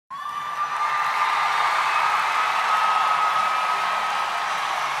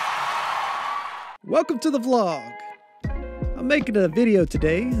Welcome to the vlog. I'm making a video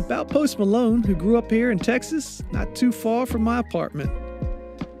today about Post Malone, who grew up here in Texas, not too far from my apartment.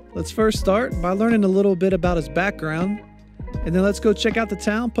 Let's first start by learning a little bit about his background, and then let's go check out the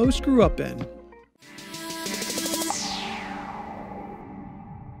town Post grew up in.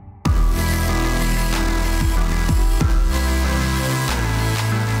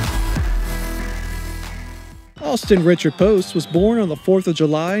 Austin Richard Post was born on the 4th of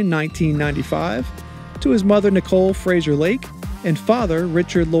July, 1995, to his mother Nicole Fraser Lake and father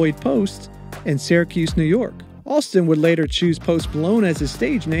Richard Lloyd Post in Syracuse, New York. Austin would later choose Post Malone as his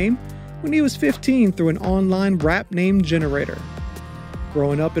stage name when he was 15 through an online rap name generator.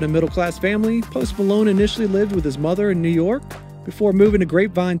 Growing up in a middle-class family, Post Malone initially lived with his mother in New York before moving to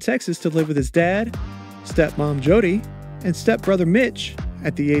Grapevine, Texas to live with his dad, stepmom Jody, and stepbrother Mitch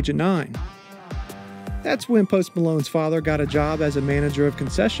at the age of 9. That's when Post Malone's father got a job as a manager of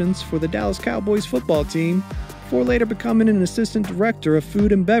concessions for the Dallas Cowboys football team, before later becoming an assistant director of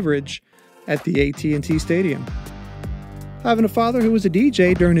food and beverage at the AT&T Stadium. Having a father who was a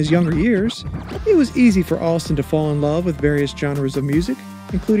DJ during his younger years, it was easy for Austin to fall in love with various genres of music,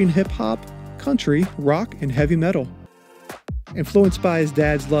 including hip-hop, country, rock, and heavy metal. Influenced by his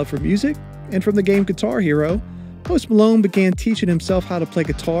dad's love for music and from the game Guitar Hero, Post Malone began teaching himself how to play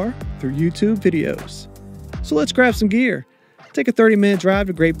guitar through YouTube videos. So let's grab some gear, take a 30-minute drive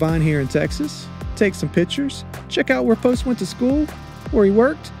to Grapevine here in Texas, take some pictures, check out where Post went to school, where he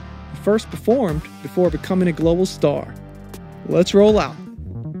worked, and first performed before becoming a global star. Let's roll out.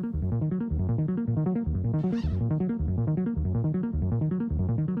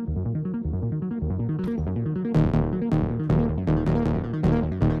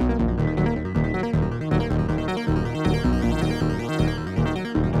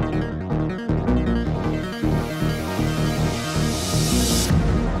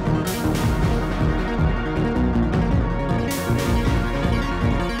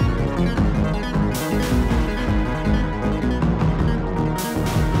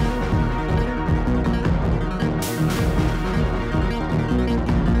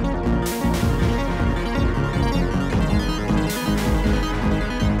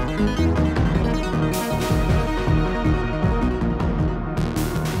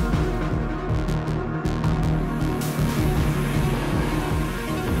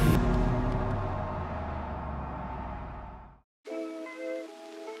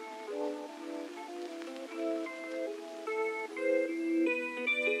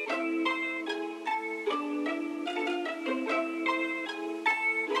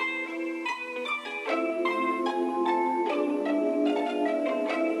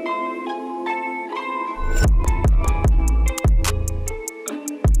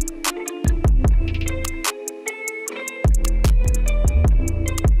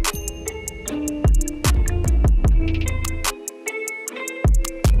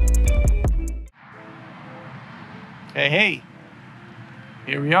 Hey,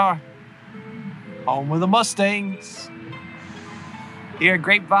 here we are, home of the Mustangs. Here at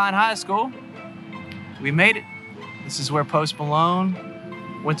Grapevine High School, we made it. This is where Post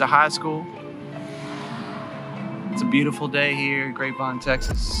Malone went to high school. It's a beautiful day here in Grapevine,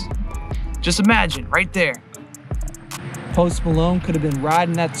 Texas. Just imagine, right there. Post Malone could have been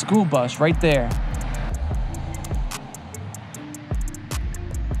riding that school bus right there.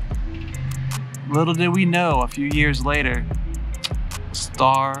 Little did we know, a few years later, a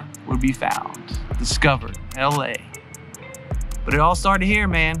star would be found, discovered, LA. But it all started here,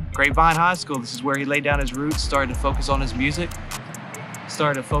 man. Grapevine High School. This is where he laid down his roots, started to focus on his music,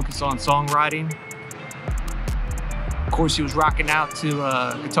 started to focus on songwriting. Of course, he was rocking out to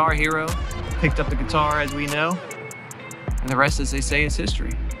Guitar Hero, picked up the guitar as we know, and the rest, as they say, is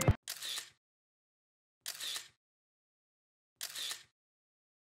history.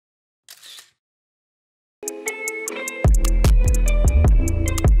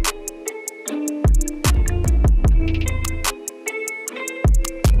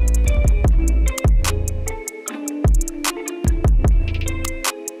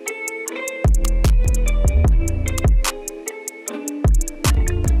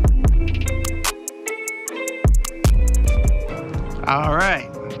 All right,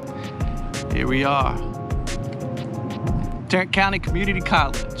 here we are. Tarrant County Community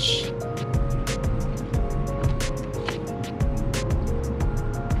College.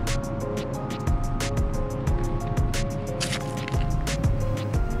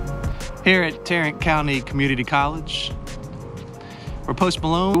 Here at Tarrant County Community College, where Post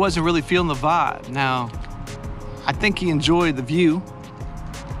Malone wasn't really feeling the vibe. Now, I think he enjoyed the view,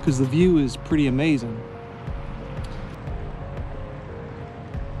 because the view is pretty amazing.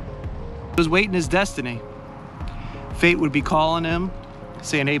 was waiting his destiny. Fate would be calling him,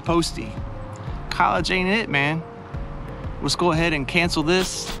 saying, "Hey, Posty, college ain't it, man. Let's go ahead and cancel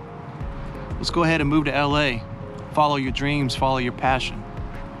this. Let's go ahead and move to LA. Follow your dreams, follow your passion."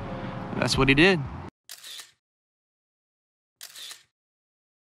 And that's what he did.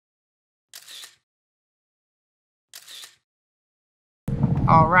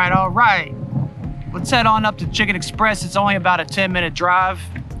 All right. Let's head on up to Chicken Express. It's only about a 10-minute drive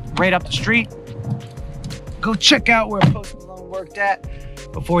right up the street. Go check out where Post Malone worked at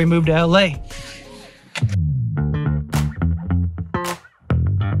before he moved to LA.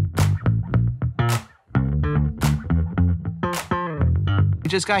 We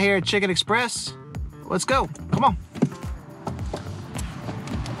just got here at Chicken Express. Let's go, come on.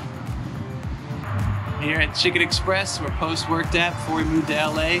 Here at Chicken Express, where Post worked at before he moved to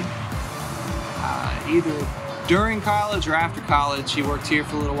LA. Either during college or after college, he worked here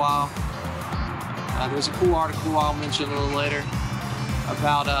for a little while. There's a cool article I'll mention a little later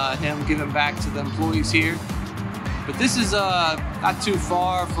about him giving back to the employees here. But this is not too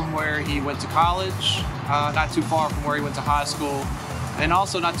far from where he went to college, not too far from where he went to high school, and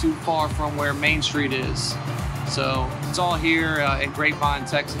also not too far from where Main Street is. So it's all here in Grapevine,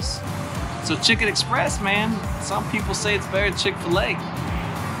 Texas. So Chicken Express, man, some people say it's better than Chick-fil-A.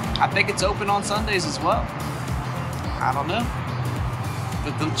 I think it's open on Sundays as well. I don't know.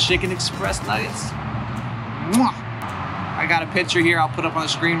 But the Chicken Express nuggets, mwah. I got a picture here I'll put up on the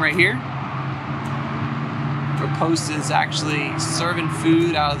screen right here, where Post is actually serving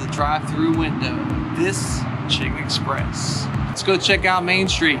food out of the drive-through window. This Chicken Express. Let's go check out Main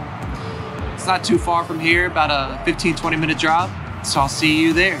Street. It's not too far from here, about a 15-20 minute drive. So I'll see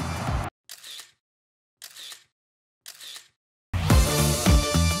you there.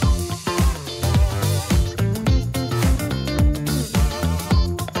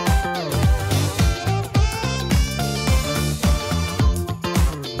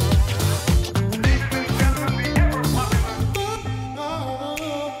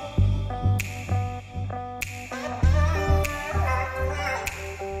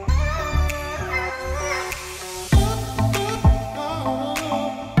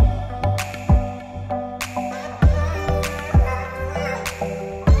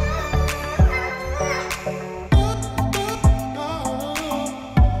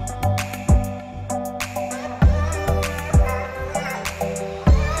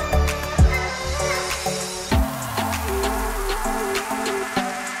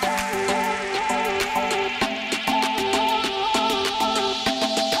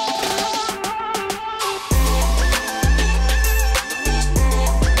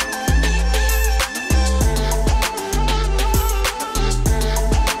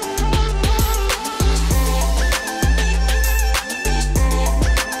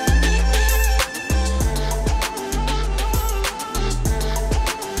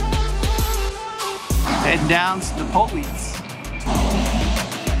 Heading down to the Police.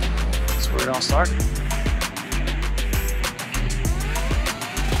 That's where it all started.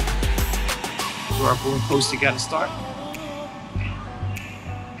 Where our boy Posty got to start.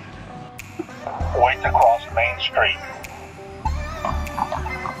 Wait to cross Main Street.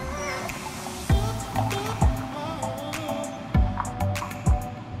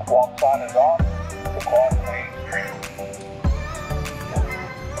 Walk sign is on to cross Main Street.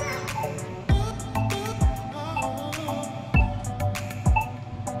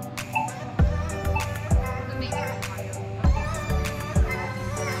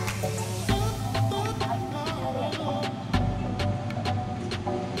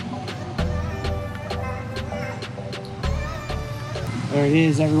 There it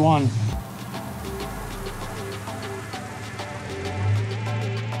is, everyone.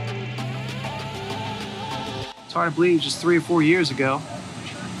 It's hard to believe just 3 or 4 years ago,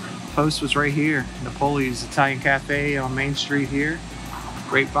 Post was right here, Napoli's Italian Cafe on Main Street here,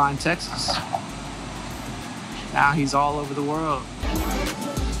 Grapevine, Texas. Now he's all over the world.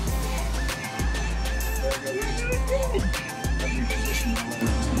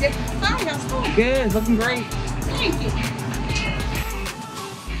 Hi, how's it going? Good, looking great. Thank you.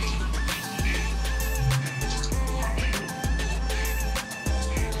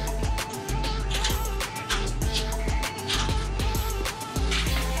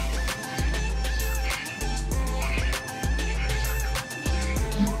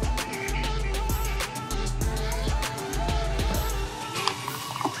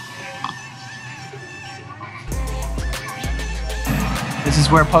 This is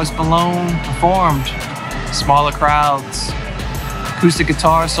where Post Malone performed. Smaller crowds, acoustic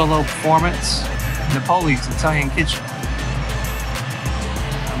guitar solo performance, Napoli's Italian Kitchen.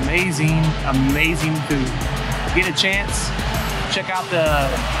 amazing, amazing food. Get a chance, check out the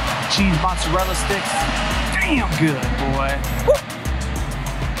cheese mozzarella sticks. Damn good, boy. Woo.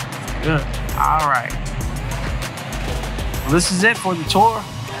 Good. All right. Well, this is it for the tour.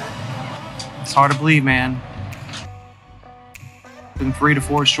 It's hard to believe, man. Been 3 to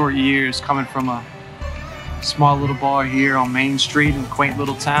 4 short years coming from a small little bar here on Main Street in a quaint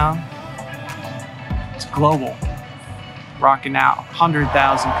little town. It's global. Rocking out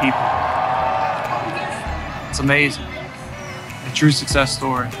 100,000 people. It's amazing. A true success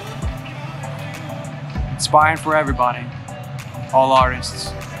story. Inspiring for everybody, all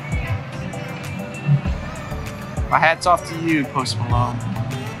artists. My hat's off to you, Post Malone.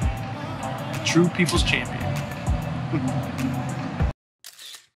 True people's champion.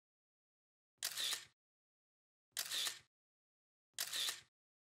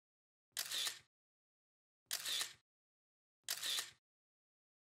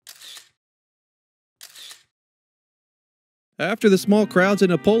 After the small crowds in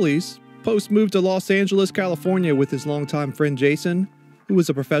Napoles, Post moved to Los Angeles, California with his longtime friend Jason, who was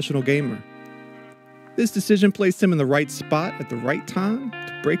a professional gamer. This decision placed him in the right spot at the right time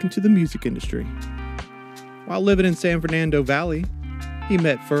to break into the music industry. While living in San Fernando Valley, he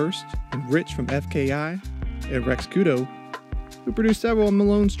met First and Rich from FKI and Rex Kudo, who produced several of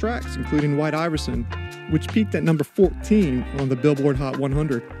Malone's tracks, including White Iverson, which peaked at number 14 on the Billboard Hot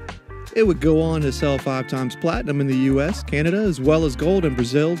 100. It would go on to sell 5 times platinum in the US, Canada, as well as gold in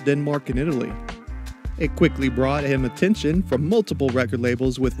Brazil, Denmark, and Italy. It quickly brought him attention from multiple record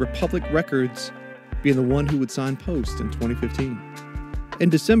labels, with Republic Records being the one who would sign Post in 2015. In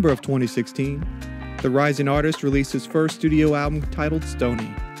December of 2016, the rising artist released his first studio album titled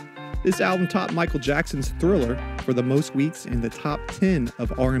Stoney. This album topped Michael Jackson's Thriller for the most weeks in the top 10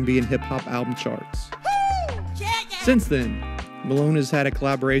 of R&B and hip-hop album charts. Since then, Malone has had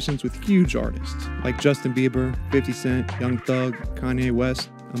collaborations with huge artists like Justin Bieber, 50 Cent, Young Thug, Kanye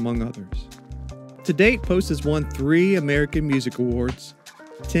West, among others. To date, Post has won 3 American Music Awards,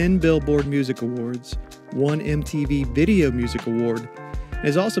 10 Billboard Music Awards, 1 MTV Video Music Award, and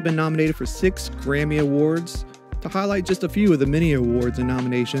has also been nominated for 6 Grammy Awards, to highlight just a few of the many awards and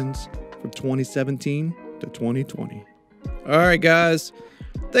nominations from 2017 to 2020. Alright guys,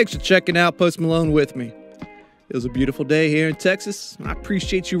 thanks for checking out Post Malone with me. It was a beautiful day here in Texas, and I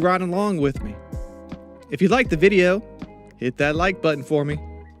appreciate you riding along with me. If you liked the video, hit that like button for me.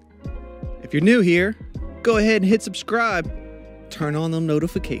 If you're new here, go ahead and hit subscribe. Turn on them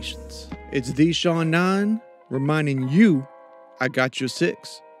notifications. It's TheSean9 reminding you I got your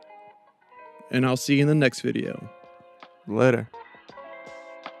 6. And I'll see you in the next video. Later.